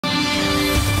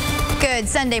Good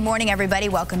Sunday morning, everybody.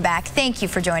 Welcome back. Thank you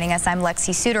for joining us. I'm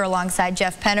Lexi Suter alongside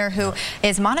Jeff Penner, who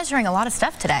is monitoring a lot of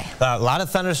stuff today. A lot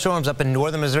of thunderstorms up in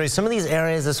northern Missouri. Some of these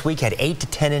areas this week had 8 to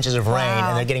 10 inches of rain,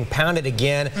 and they're getting pounded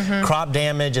again. Crop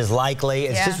damage is likely.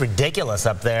 It's just ridiculous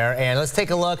up there. And let's take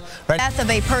a look. Death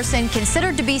of a person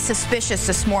considered to be suspicious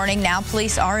this morning. Now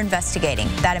police are investigating.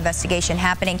 That investigation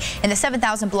happening in the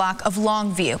 7,000 block of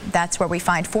Longview. That's where we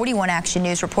find 41 Action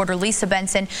News reporter Lisa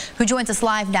Benson, who joins us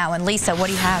live now. And Lisa, what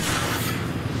do you have?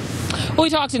 We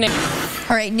talked to Nick.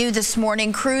 All right, new this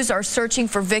morning, crews are searching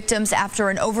for victims after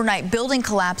an overnight building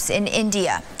collapse in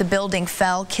India. The building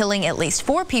fell, killing at least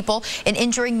 4 people and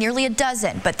injuring nearly a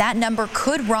dozen. But that number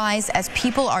could rise as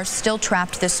people are still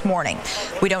trapped this morning.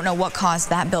 We don't know what caused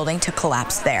that building to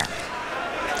collapse there.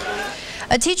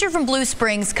 A teacher from Blue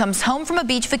Springs comes home from a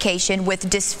beach vacation with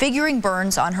disfiguring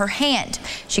burns on her hand.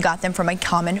 She got them from a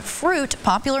common fruit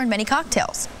popular in many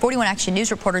cocktails. 41 Action News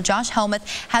reporter Josh Helmuth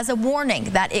has a warning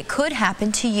that it could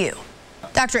happen to you.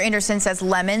 Dr. Anderson says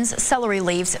lemons, celery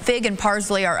leaves, fig and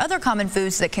parsley are other common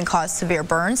foods that can cause severe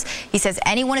burns. He says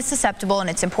anyone is susceptible and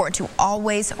it's important to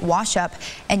always wash up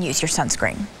and use your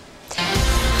sunscreen.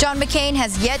 John McCain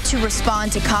has yet to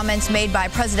respond to comments made by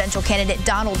presidential candidate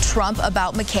Donald Trump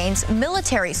about McCain's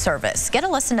military service. Get a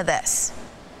listen to this.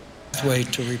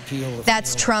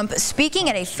 That's Trump speaking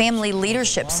at a family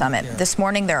leadership summit. This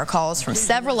morning, there are calls from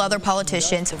several other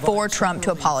politicians for Trump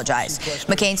to apologize.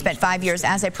 McCain spent 5 years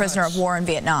as a prisoner of war in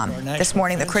Vietnam. This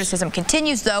morning, the criticism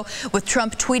continues, though, with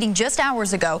Trump tweeting just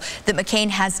hours ago that McCain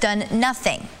has done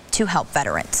nothing to help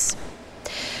veterans.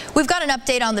 We've got an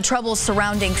update on the troubles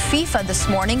surrounding FIFA this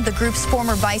morning. The group's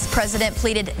former vice president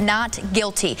pleaded not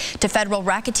guilty to federal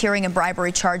racketeering and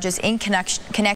bribery charges in connection